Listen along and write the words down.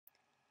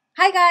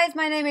Hi guys,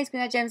 my name is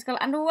Gemzicle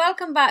and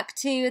welcome back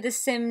to the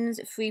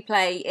Sims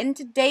Freeplay. In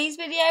today's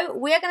video,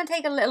 we are going to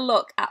take a little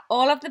look at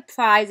all of the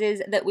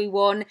prizes that we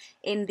won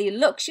in the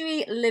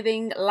Luxury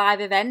Living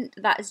live event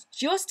that has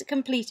just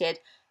completed.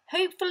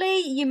 Hopefully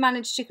you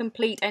managed to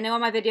complete. I know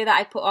on my video that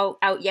I put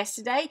out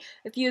yesterday,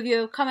 a few of you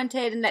have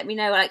commented and let me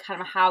know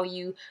kind of how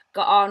you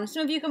got on.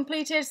 Some of you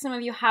completed, some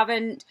of you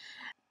haven't.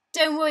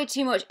 Don't worry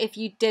too much if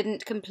you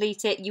didn't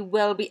complete it. You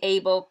will be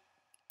able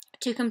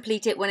to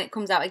complete it when it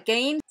comes out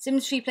again.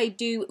 Sims Freeplay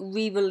do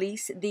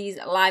re-release these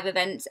live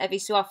events every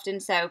so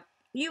often, so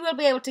you will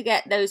be able to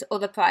get those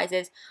other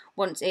prizes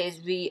once it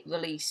is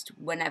re-released,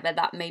 whenever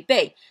that may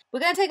be.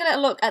 We're going to take a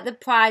little look at the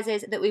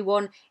prizes that we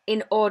won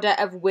in order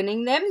of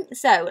winning them.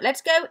 So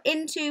let's go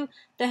into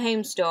the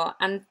home store,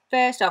 and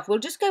first off we'll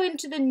just go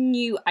into the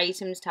new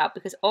items tab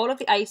because all of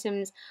the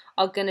items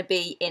are going to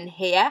be in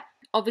here.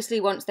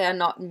 Obviously, once they are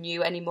not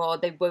new anymore,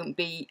 they won't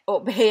be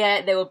up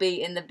here. They will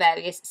be in the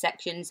various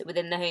sections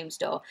within the home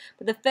store.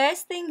 But the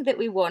first thing that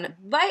we won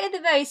right at the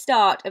very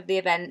start of the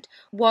event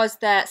was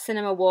the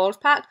cinema walls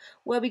pack,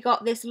 where we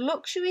got this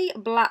luxury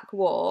black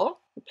wall.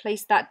 We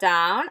placed that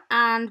down,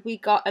 and we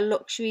got a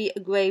luxury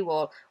grey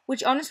wall,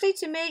 which honestly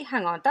to me,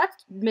 hang on,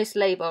 that's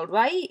mislabeled,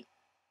 right?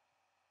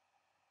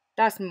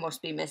 That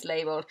must be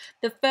mislabeled.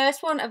 The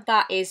first one of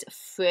that is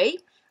free.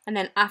 And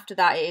then after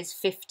that it is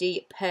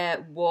 50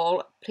 per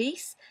wall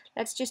piece.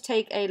 Let's just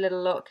take a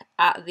little look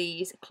at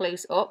these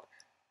close up.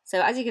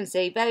 So as you can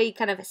see, very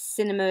kind of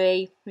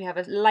cinema-y. We have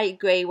a light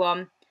grey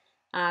one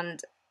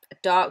and a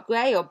dark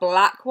grey or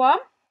black one.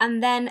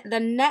 And then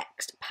the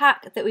next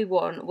pack that we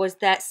won was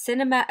their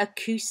cinema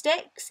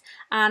acoustics,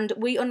 and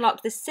we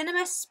unlocked the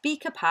cinema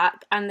speaker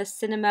pack and the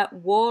cinema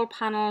wall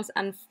panels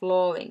and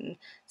flooring.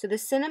 So the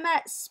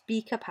cinema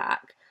speaker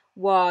pack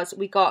was,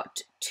 we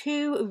got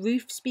 2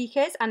 roof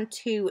speakers and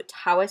 2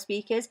 tower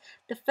speakers.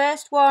 The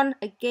first one,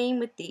 again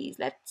with these,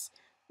 let's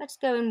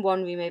go in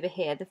one room over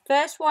here. The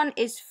first one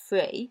is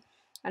free,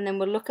 and then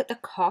we'll look at the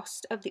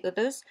cost of the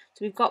others.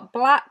 So we've got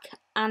black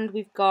and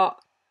we've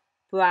got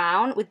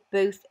brown with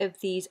both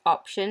of these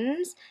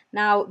options.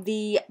 Now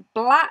the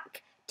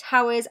black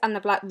towers and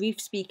the black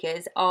roof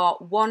speakers are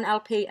 1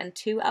 LP and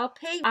 2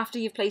 LP. After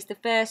you've placed the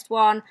first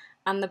one,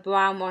 and the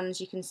brown ones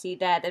you can see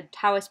there, the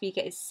tower speaker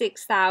is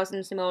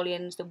 6,000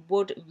 simoleons, the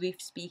wood roof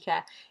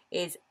speaker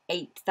is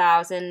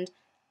 8,000.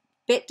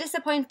 Bit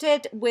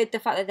disappointed with the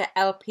fact that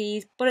they're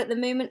LPs, but at the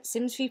moment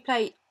Sims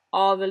Freeplay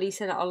are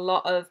releasing a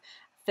lot of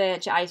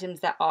furniture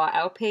items that are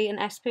LP and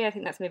SP. I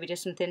think that's maybe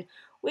just something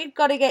we've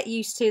got to get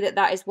used to,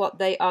 that is what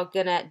they are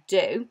gonna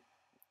do.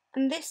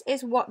 And this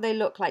is what they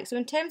look like. So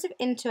in terms of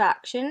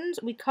interactions,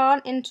 we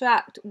can't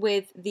interact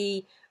with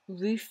the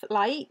roof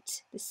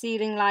light, the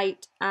ceiling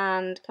light,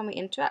 and can we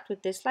interact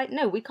with this light?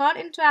 No, we can't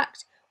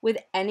interact with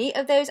any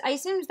of those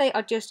items. They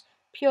are just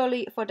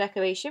purely for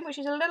decoration, which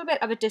is a little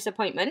bit of a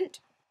disappointment.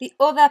 The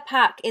other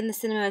pack in the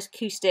cinema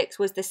acoustics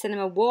was the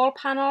cinema wall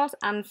panels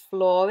and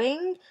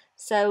flooring.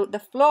 So the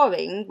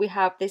flooring, we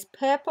have this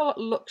purple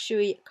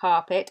luxury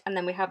carpet, and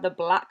then we have the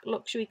black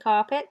luxury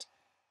carpet.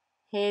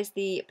 Here's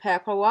the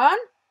purple one,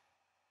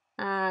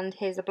 and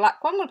here's the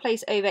black one. We'll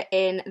place over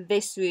in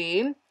this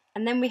room.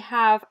 And then we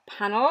have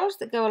panels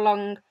that go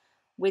along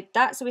with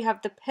that. So we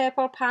have the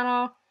purple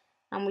panel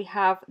and we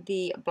have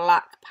the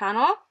black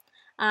panel.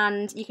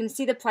 And you can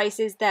see the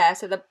prices there.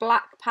 So the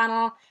black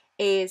panel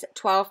is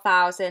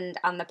 12,000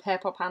 and the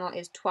purple panel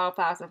is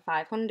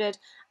 12,500.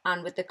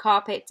 And with the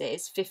carpet it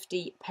is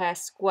 50 per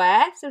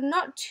square. So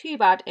not too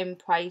bad in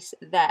price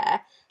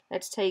there.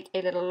 Let's take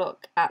a little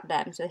look at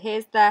them. So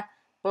here's the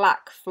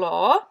black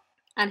floor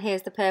and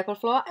here's the purple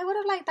floor. I would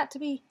have liked that to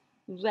be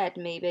red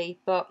maybe,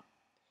 but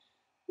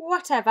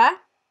whatever.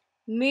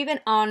 Moving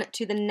on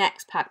to the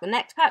next pack. The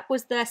next pack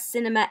was the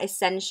Cinema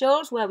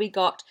Essentials, where we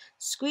got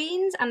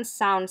screens and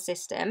sound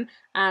system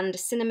and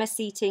cinema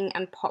seating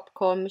and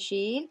popcorn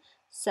machine.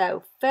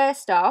 So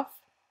first off,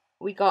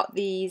 we got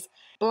these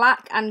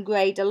black and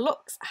grey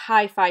deluxe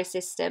hi-fi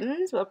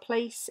systems. We'll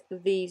place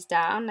these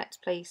down. Let's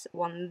place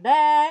one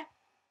there.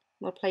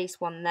 We'll place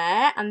one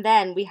there. And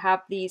then we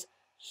have these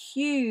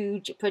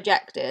huge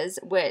projectors,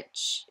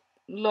 which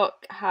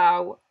look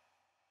how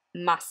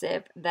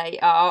massive they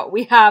are.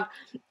 We have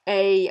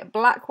a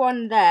black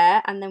one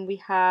there, and then we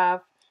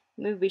have,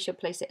 maybe we should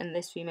place it in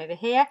this room over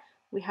here.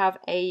 We have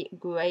a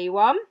grey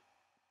one.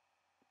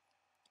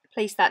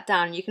 Place that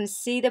down. You can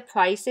see the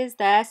prices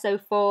there. So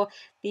for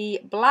the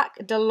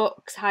black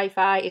deluxe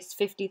hi-fi it's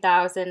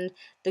 50,000,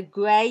 the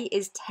grey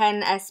is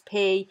 10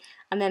 SP,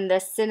 and then the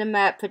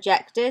cinema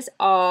projectors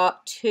are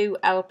 2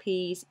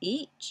 LPs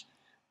each,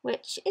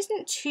 which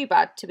isn't too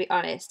bad to be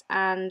honest.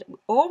 And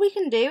all we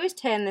can do is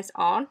turn this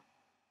on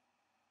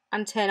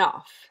and turn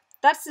off.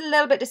 That's a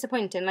little bit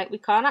disappointing. Like, we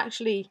can't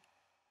actually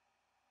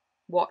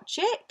watch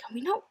it. Can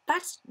we not?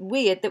 That's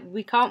weird that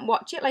we can't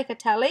watch it like a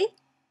telly.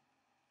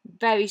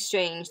 Very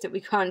strange that we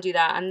can't do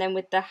that. And then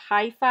with the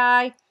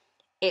hi-fi,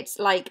 it's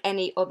like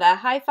any other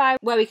hi-fi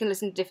where we can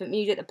listen to different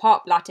music, the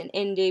pop, Latin,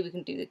 indie, we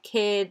can do the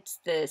kids,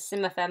 the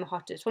Sim FM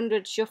Hottest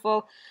 100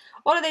 shuffle,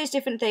 all of those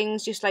different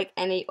things, just like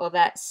any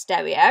other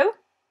stereo.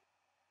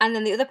 And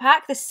then the other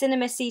pack, the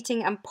cinema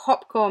seating and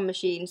popcorn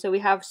machine. So we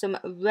have some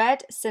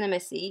red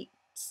cinema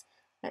seats.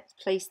 Let's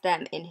place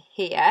them in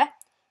here.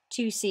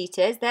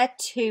 2-seaters. They're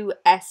 2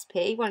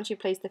 SP once you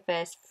place the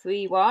first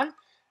free one.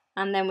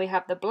 And then we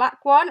have the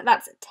black one.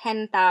 That's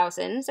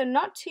 10,000. So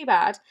not too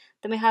bad.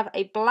 Then we have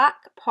a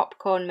black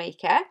popcorn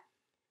maker.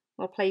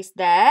 We'll place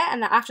there.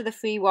 And then after the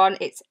free one,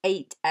 it's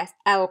 8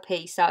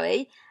 LP,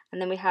 sorry. And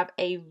then we have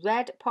a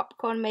red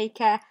popcorn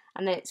maker.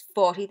 And then it's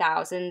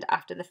 40,000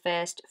 after the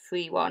first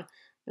free one.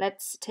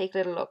 Let's take a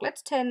little look.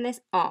 Let's turn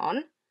this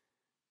on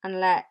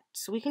and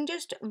we can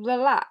just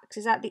relax.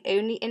 Is that the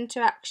only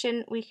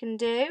interaction we can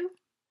do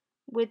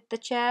with the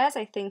chairs?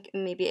 I think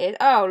maybe it is.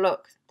 Oh,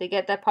 look, they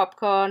get their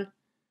popcorn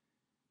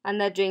and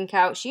their drink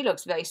out. She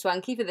looks very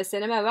swanky for the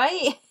cinema,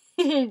 right?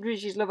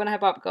 She's loving her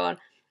popcorn.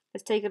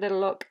 Let's take a little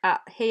look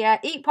at here.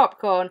 Eat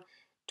popcorn,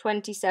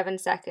 27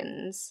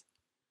 seconds.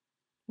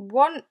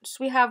 Once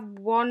we have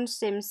one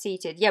sim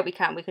seated, yeah, we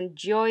can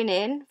join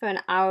in for 1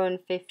 hour and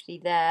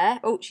 50 there.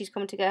 Oh, she's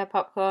coming to get her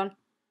popcorn.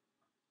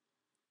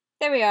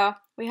 There we are.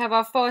 We have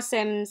our 4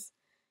 sims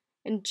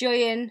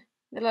enjoying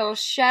the little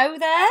show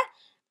there.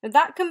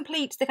 That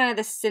completes the kind of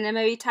the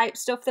cinema-y type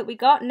stuff that we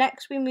got.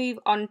 Next, we move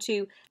on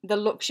to the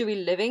luxury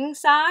living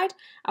side,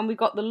 and we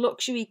got the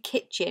luxury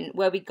kitchen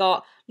where we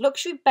got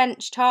luxury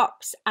bench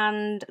tops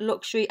and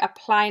luxury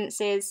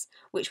appliances,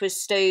 which was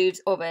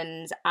stoves,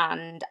 ovens,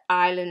 and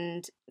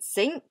island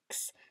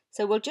sinks.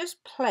 So we'll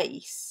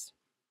place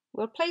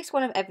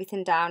one of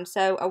everything down.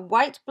 So a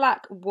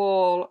white-black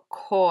wall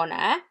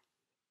corner,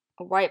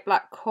 a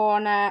white-black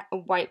corner, a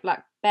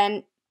white-black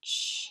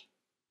bench,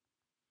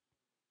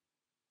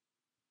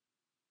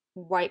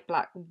 white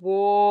black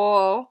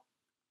wall,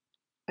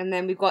 and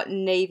then we've got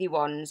navy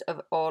ones of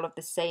all of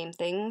the same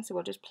things, so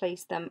we'll just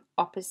place them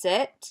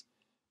opposite.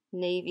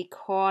 Navy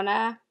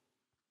corner,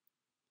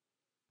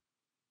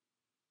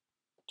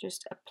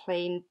 just a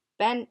plain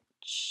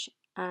bench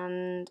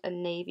and a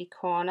navy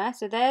corner.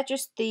 So they're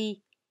just the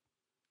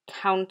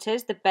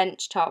counters, the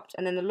bench tops,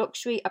 and then the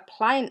luxury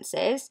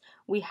appliances,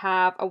 we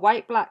have a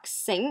white black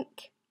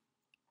sink,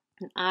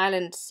 an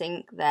island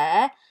sink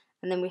there.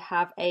 And then we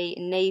have a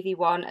navy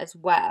one as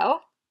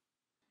well.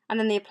 And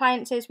then the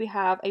appliances, we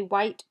have a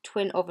white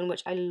twin oven,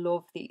 which I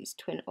love these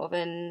twin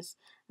ovens.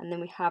 And then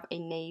we have a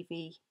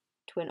navy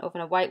twin oven,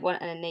 a white one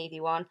and a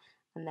navy one.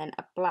 And then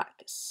a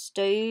black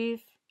stove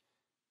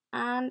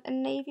and a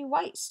navy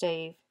white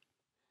stove.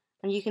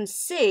 And you can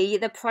see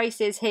the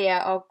prices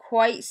here are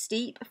quite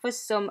steep for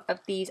some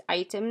of these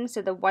items.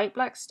 So the white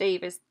black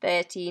stove is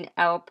 13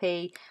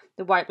 LP.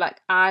 The white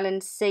black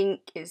island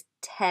sink is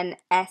 10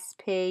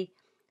 SP.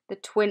 The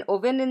twin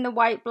oven in the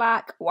white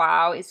black,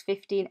 wow, is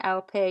 15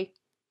 LP.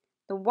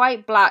 The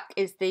white black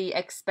is the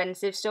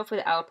expensive stuff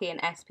with LP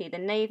and SP. The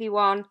navy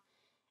one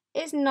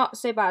is not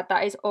so bad.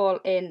 That is all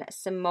in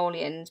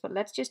simoleons. But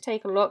let's just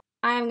take a look.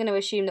 I am going to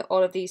assume that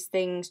all of these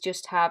things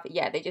just have,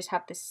 yeah, they just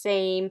have the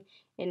same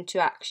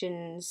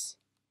interactions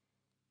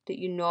that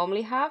you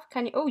normally have.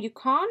 Can you? Oh, you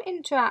can't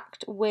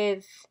interact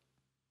with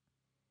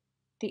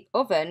the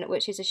oven,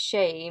 which is a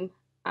shame.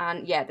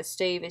 And yeah, the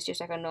stove is just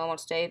like a normal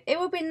stove. It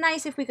would be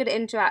nice if we could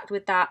interact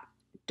with that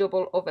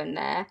double oven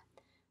there,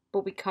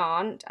 but we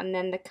can't. And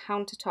then the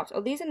countertops.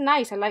 Oh, these are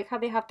nice. I like how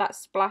they have that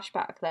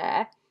splashback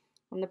there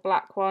on the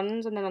black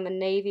ones. And then on the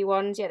navy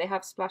ones, yeah, they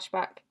have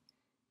splashback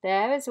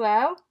there as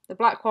well. The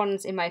black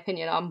ones, in my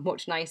opinion, are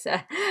much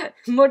nicer.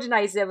 Much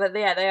nicer, but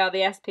yeah, they are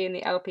the SP and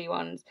the LP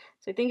ones.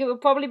 So I think it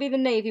would probably be the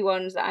navy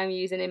ones that I'm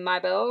using in my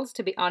builds,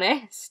 to be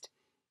honest.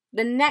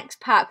 The next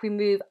pack, we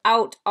move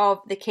out of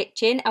the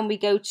kitchen and we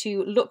go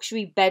to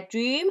luxury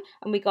bedroom,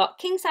 and we got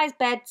king size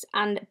beds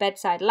and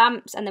bedside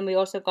lamps, and then we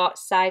also got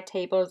side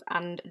tables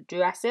and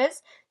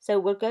dressers. So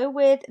we'll go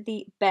with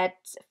the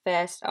beds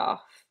first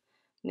off.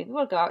 Maybe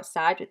we'll go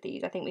outside with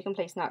these. I think we can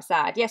place them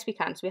outside. Yes, we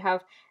can. So we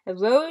have a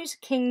rose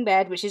king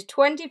bed, which is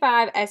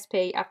 25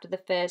 SP after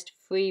the first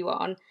free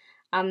one,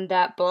 and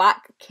the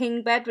black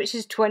king bed, which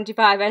is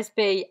 25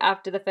 SP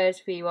after the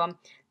first free one.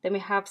 Then we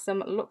have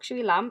some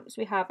luxury lamps.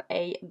 We have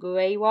a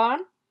grey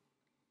one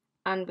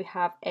and we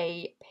have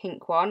a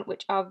pink one,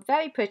 which are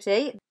very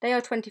pretty. They are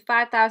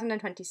 25,000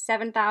 and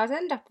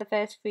 27,000 after the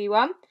first free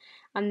one.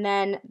 And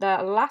then the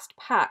last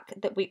pack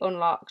that we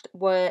unlocked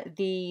were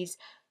these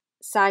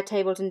side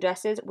tables and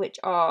dressers, which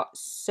are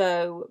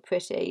so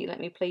pretty. Let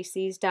me place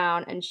these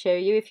down and show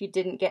you if you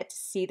didn't get to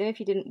see them, if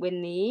you didn't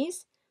win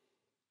these.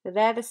 So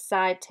they're the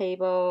side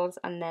tables,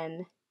 and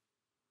then,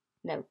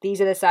 no, these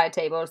are the side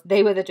tables.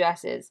 They were the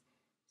dressers.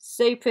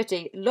 So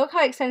pretty. Look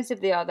how expensive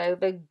they are though.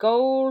 The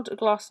gold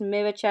gloss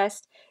mirror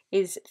chest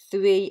is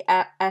 3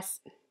 LP.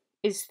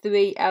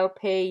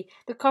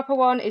 The copper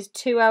one is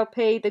 2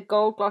 LP. The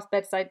gold gloss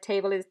bedside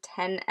table is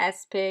 10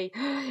 SP.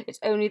 It's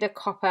only the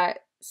copper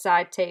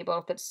side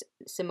table that's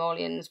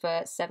simoleons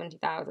for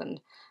 70,000.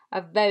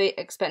 Are very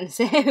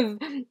expensive,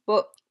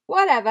 but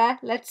whatever.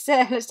 Let's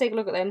take a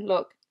look at them.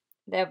 Look,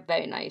 they're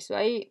very nice,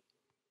 right?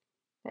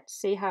 Let's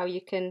see how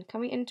you can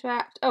we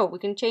interact? Oh, we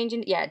can change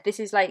in, yeah, this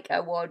is like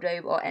a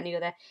wardrobe or any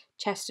other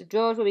chest of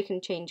drawers where we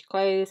can change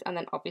clothes, and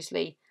then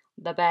obviously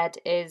the bed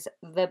is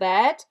the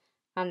bed,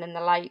 and then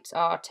the lights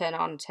are turn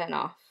on, turn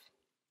off.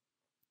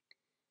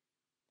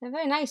 They're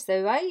very nice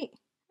though, right?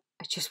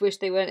 I just wish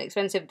they weren't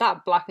expensive.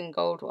 That black and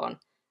gold one,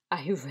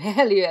 I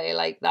really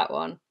like that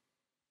one.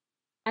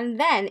 And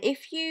then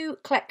if you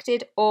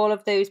collected all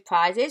of those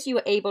prizes, you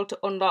were able to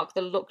unlock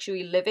the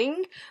luxury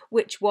living,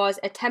 which was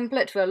a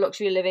template for a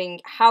luxury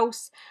living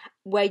house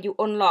where you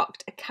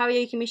unlocked a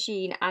karaoke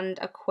machine and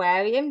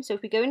aquarium. So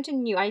if we go into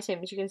new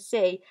items, you can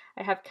see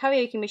I have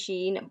karaoke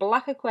machine,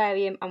 black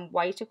aquarium and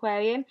white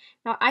aquarium.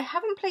 Now I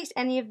haven't placed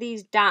any of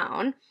these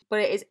down,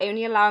 but it is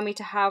only allowing me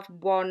to have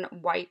one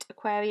white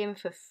aquarium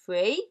for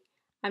free.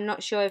 I'm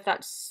not sure if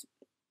that's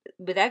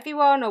with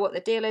everyone or what the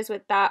deal is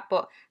with that,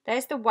 but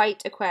there's the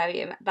white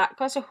aquarium that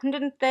costs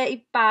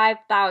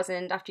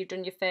 135,000 after you've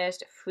done your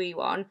first free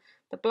one.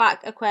 The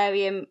black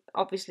aquarium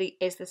obviously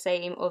is the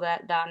same, other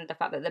than the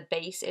fact that the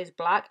base is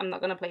black. I'm not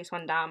going to place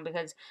one down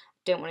because I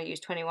don't want to use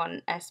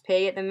 21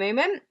 SP at the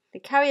moment. The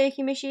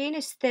karaoke machine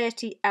is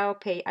 30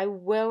 LP. I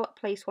will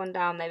place one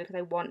down there because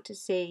I want to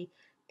see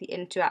the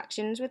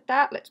interactions with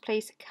that. Let's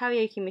place a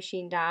karaoke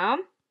machine down.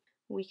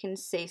 We can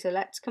see, so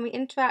can we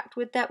interact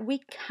with that?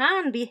 We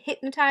can be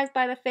hypnotized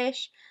by the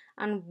fish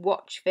and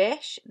watch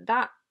fish.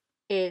 That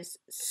is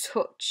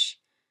such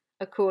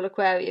a cool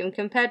aquarium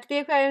compared to the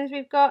aquariums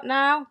we've got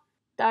now.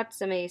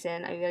 That's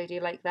amazing. I really do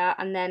like that.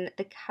 And then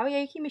the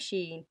karaoke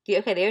machine.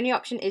 The only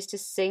option is to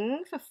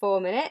sing for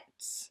 4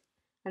 minutes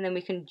and then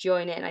we can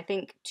join in. I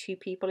think 2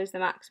 people is the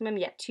maximum.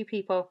 Yeah, 2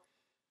 people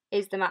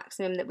is the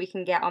maximum that we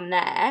can get on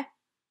there.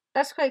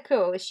 That's quite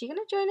cool. Is she going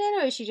to join in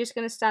or is she just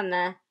going to stand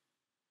there?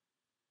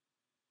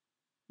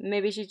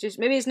 Maybe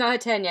it's not her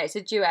turn yet. It's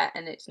a duet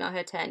and it's not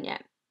her turn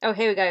yet. Oh,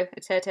 here we go.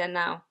 It's her turn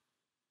now.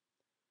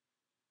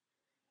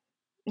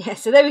 Yeah,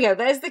 so there we go.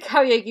 There's the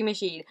karaoke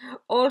machine.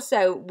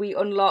 Also, we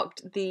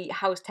unlocked the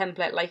house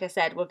template. Like I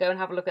said, we'll go and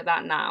have a look at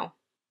that now.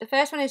 The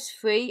first one is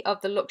free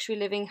of the luxury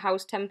living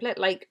house template,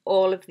 like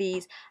all of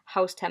these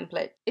house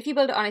templates. If you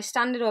build it on a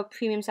standard or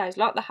premium size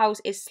lot, the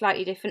house is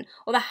slightly different.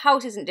 Or the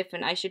house isn't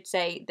different. I should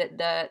say that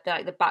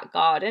the back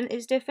garden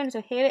is different.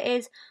 So here it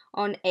is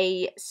on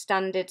a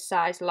standard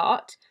size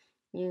lot.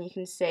 And you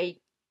can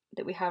see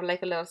that we have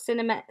like a little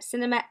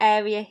cinema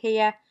area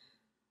here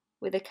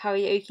with a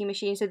karaoke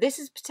machine. So this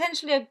is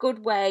potentially a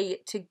good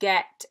way to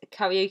get a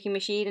karaoke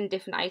machine and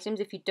different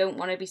items. If you don't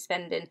want to be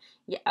spending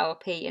your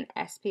LP and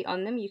SP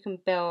on them, you can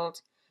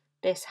build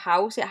this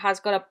house. It has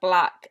got a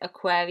black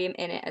aquarium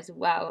in it as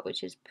well,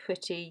 which is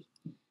pretty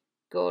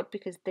good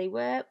because they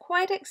were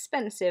quite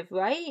expensive,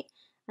 right?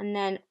 And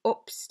then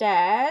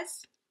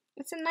upstairs,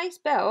 it's a nice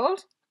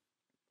build.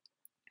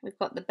 We've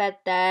got the bed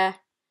there,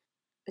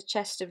 the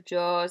chest of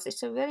drawers.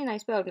 It's a really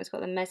nice build and it's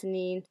got the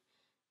mezzanine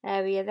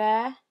area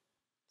there.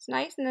 It's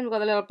nice. And then we've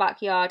got a little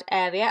backyard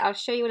area. I'll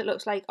show you what it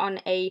looks like on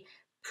a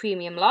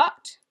premium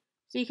lot.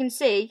 So you can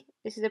see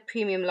this is a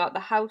premium lot. The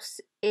house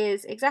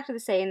is exactly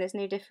the same. There's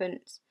no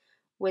difference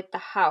with the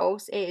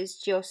house. It is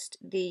just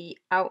the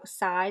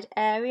outside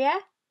area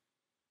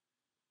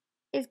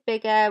is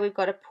bigger. We've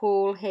got a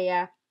pool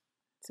here,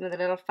 some of the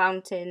little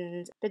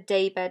fountains, the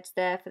day beds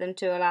there for them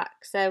to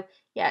relax. So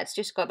yeah, it's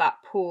just got that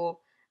pool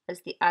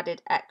as the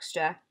added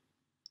extra.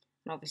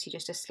 And obviously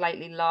just a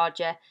slightly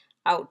larger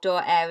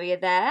outdoor area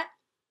there.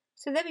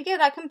 So there we go,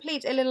 that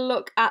completes a little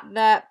look at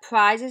the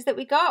prizes that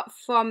we got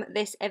from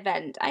this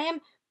event. I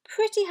am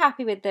pretty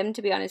happy with them,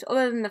 to be honest,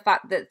 other than the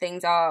fact that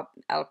things are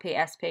LP,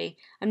 SP.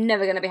 I'm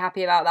never going to be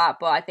happy about that,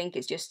 but I think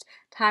it's just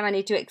time I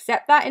need to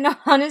accept that in all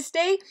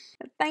honesty.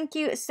 Thank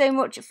you so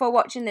much for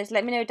watching this.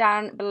 Let me know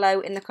down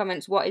below in the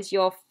comments what is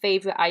your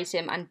favourite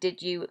item and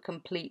did you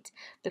complete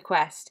the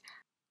quest.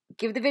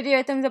 Give the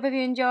video a thumbs up if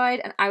you enjoyed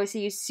and I will see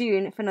you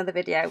soon for another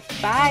video.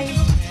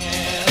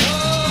 Bye!